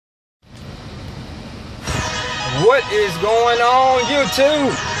What is going on,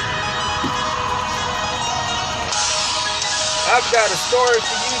 YouTube? I've got a story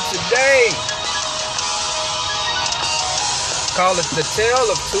for you today. Call it The Tale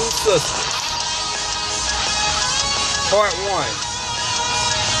of Two Sisters. Part 1.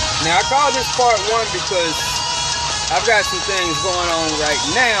 Now, I call this part 1 because I've got some things going on right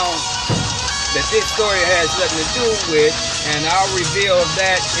now that this story has nothing to do with, and I'll reveal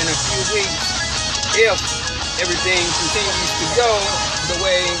that in a few weeks if everything continues to go the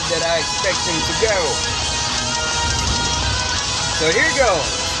way that I expect them to go. So here you go.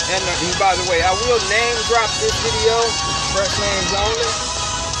 And by the way, I will name drop this video, first names only,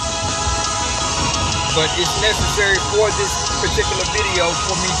 but it's necessary for this particular video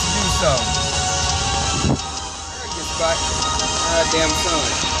for me to do so. Very good spot. Damn sun.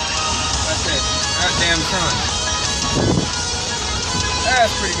 That's it. Damn sun. That's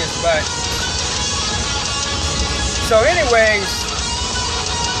a pretty good spot. So anyways,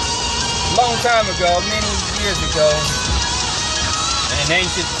 long time ago, many years ago, in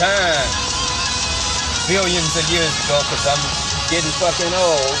ancient times, billions of years ago, because I'm getting fucking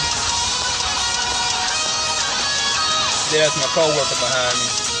old. There's my co-worker behind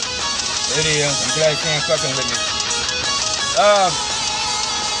me. It is. I'm glad she ain't fucking with me.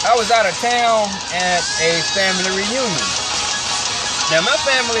 I was out of town at a family reunion. Now, my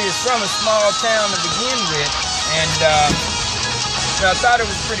family is from a small town to begin with, and I thought it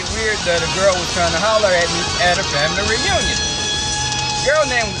was pretty weird that a girl was trying to holler at me at a family reunion. The girl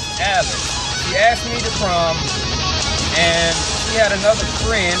name was Alice. She asked me to prom, and she had another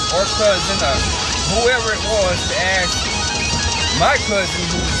friend or cousin or whoever it was to ask my cousin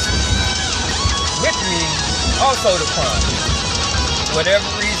who's with me also to prom. For whatever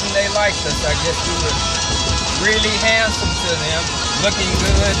reason they liked us, I guess we were really handsome to them, looking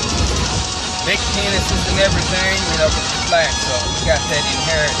good, big penises and everything, you know, because we're black, so we got that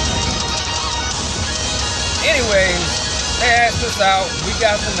inherent thing. Anyways, they asked us out, we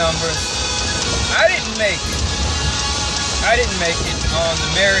got the numbers. I didn't make it. I didn't make it on the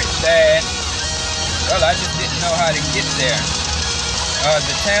merit that, well, I just didn't know how to get there.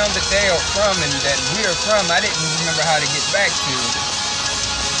 The town that they are from and that we are from, I didn't remember how to get back to,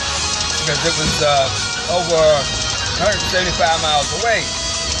 because it was over 175 miles away.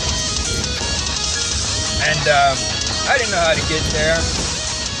 And I didn't know how to get there,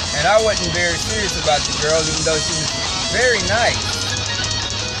 and I wasn't very serious about the girl, even though she was very nice.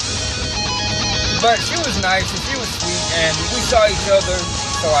 But she was nice and she was sweet, and we saw each other,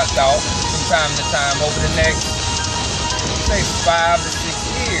 so I thought, from time to time over the next, say, 5 to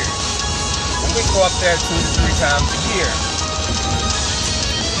 6 years. And we go up there 2 to 3 times a year.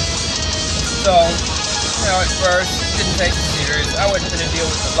 So, you know, at first, didn't take it serious. I wasn't going to deal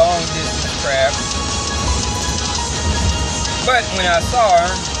with the long distance crap. But when I saw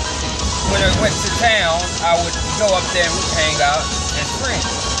her, when I went to town, I would go up there and we'd hang out as friends.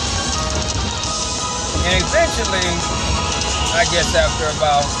 And eventually, I guess after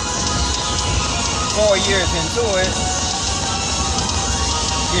about 4 years into it,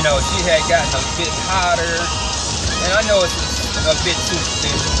 you know, she had gotten a bit hotter. And I know it's a bit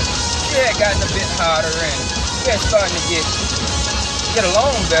superficial, but she had gotten a bit hotter and we had starting to get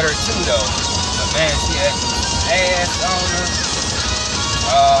along better too, though. But man, she had ass on her.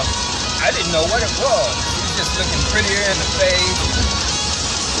 I didn't know what it was. She was just looking prettier in the face.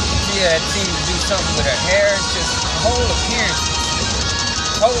 She had seemed to do something with her hair. Just the whole appearance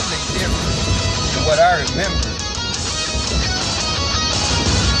was totally different than what I remember.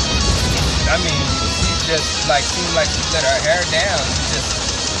 I mean, she just seemed like she let her hair down. She just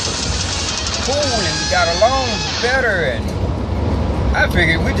cool and got along better, and I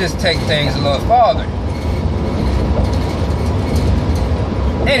figured we'd just take things a little farther.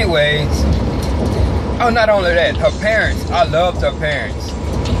 Anyways, oh, not only that, her parents, I loved her parents.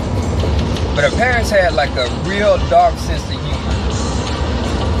 But her parents had like a real dark sense of humor.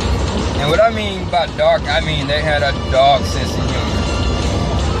 And what I mean by dark, I mean they had a dark sense of humor.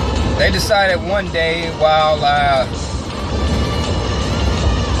 They decided one day while I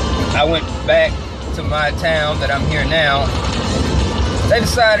went back to my town that I'm here now, they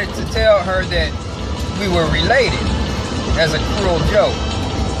decided to tell her that we were related as a cruel joke.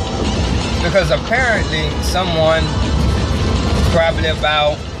 Because apparently someone, probably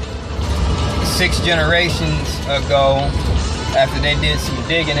about 6 generations ago, after they did some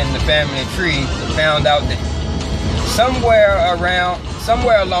digging in the family tree, found out that somewhere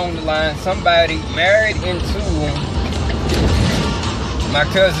along the line, somebody married into my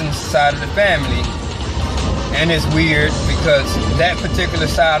cousin's side of the family. And it's weird because that particular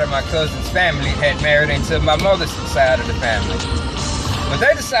side of my cousin's family had married into my mother's side of the family. But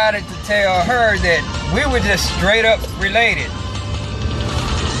they decided to tell her that we were just straight up related.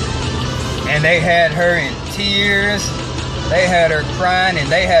 And they had her in tears, they had her crying, and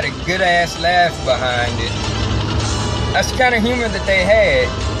they had a good ass laugh behind it. That's the kind of humor that they had.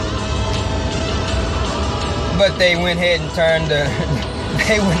 But they went ahead and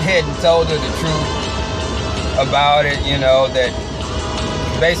they went ahead and told her the truth about it, you know, that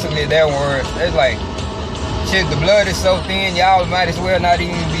basically their words, they're like, shit, the blood is so thin, y'all might as well not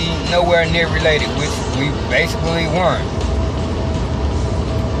even be nowhere near related, which we basically weren't.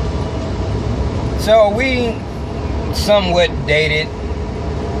 So we somewhat dated,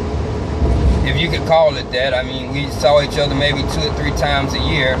 if you could call it that. I mean, we saw each other maybe 2 or 3 times a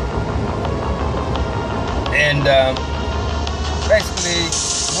year. And basically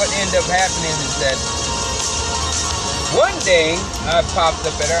what ended up happening is that one day I popped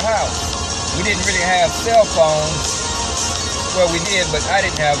up at her house. We didn't really have cell phones. Well, we did, but I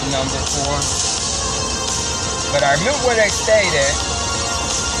didn't have a number for her. But I remember where they stayed at,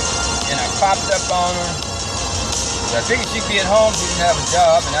 and I popped up on her. So I figured she'd be at home. She didn't have a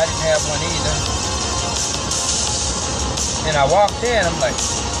job, and I didn't have one either. And I walked in. I'm like,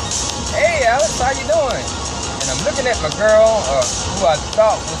 "Hey, Alice, how you doing?" And I'm looking at my girl, who I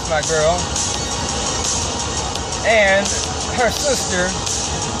thought was my girl, and her sister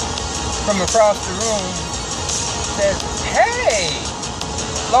from across the room says, "Hey,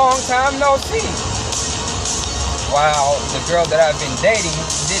 long time no see." While the girl that I've been dating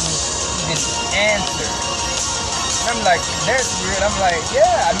didn't even answer. And I'm like, that's weird. I'm like,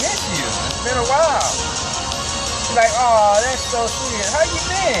 "Yeah, I miss you. It's been a while." She's like, "Oh, that's so sweet. How you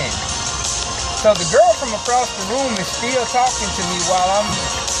been?" So the girl from across the room is still talking to me while I'm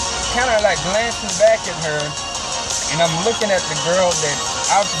kind of like glancing back at her, and I'm looking at the girl that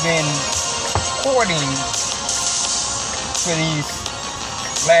I've been courting for these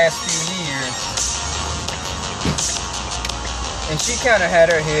last few years. And she kind of had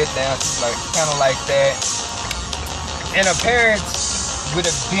her head down, she's like, kind of like that. And her parents with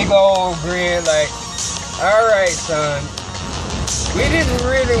a big old grin, like, "All right, son. We didn't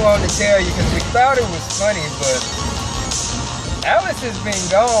really want to tell you because we thought it was funny, but Alice has been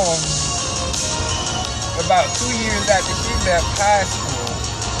gone about 2 years after she left high school."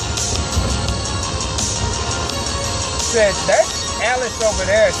 Said, "That's Alice over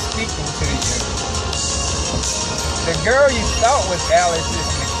there speaking to you. The girl you thought was Alice is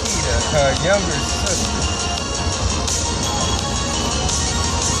Nikita, her younger sister."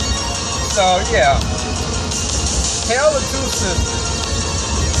 So yeah, tale of 2 sisters.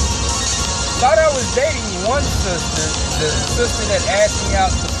 Thought I was dating one sister, the sister that asked me out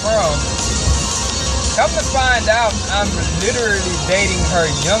to prom. Come to find out, I'm literally dating her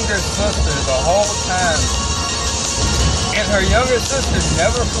younger sister the whole time. And her younger sister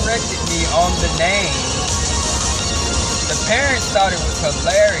never corrected me on the name. The parents thought it was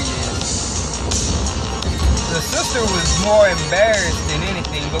hilarious. The sister was more embarrassed than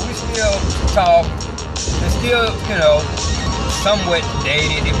anything, but we still talked and still, you know, somewhat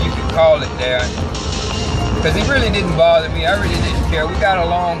dated, if you could call it that. Because it really didn't bother me. I really didn't care. We got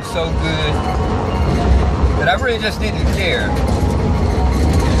along so good that I really just didn't care.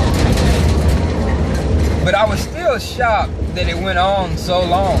 But I was still shocked that it went on so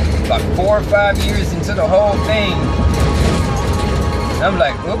long, like 4 or 5 years into the whole thing. And I'm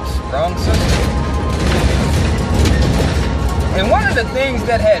like, "Oops, wrong sister." And one of the things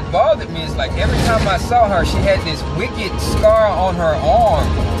that had bothered me is like every time I saw her, she had this wicked scar on her arm.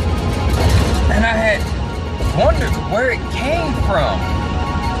 And I had wondered where it came from.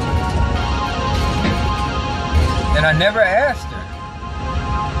 And I never asked her.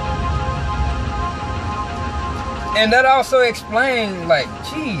 And that also explained, like,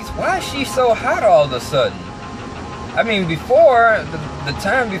 geez, why is she so hot all of a sudden? I mean, before, the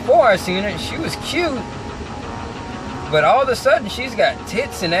time before I seen her, she was cute. But all of a sudden, she's got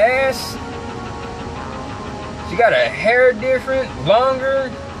tits and ass. She got her hair different, longer.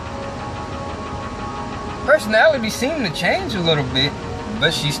 Personality seemed to change a little bit,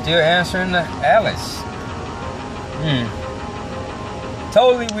 but she's still answering to Alice.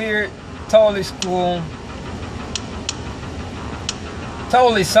 Totally weird, totally cool.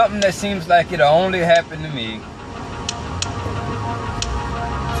 Totally something that seems like it'll only happen to me.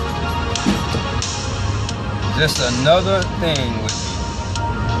 Just another thing with me.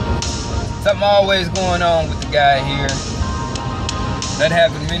 Something always going on with the guy here. That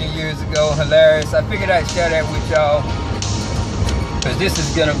happened many years ago. Hilarious. I figured I'd share that with y'all, because this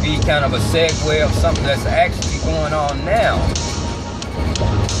is going to be kind of a segue of something that's actually going on now,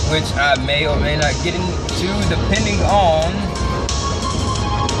 which I may or may not get into depending on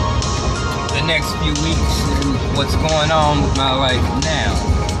the next few weeks and what's going on with my life now.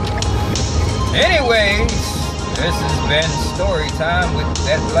 Anyways, this has been story time with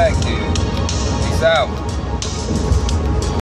that black dude. Peace out.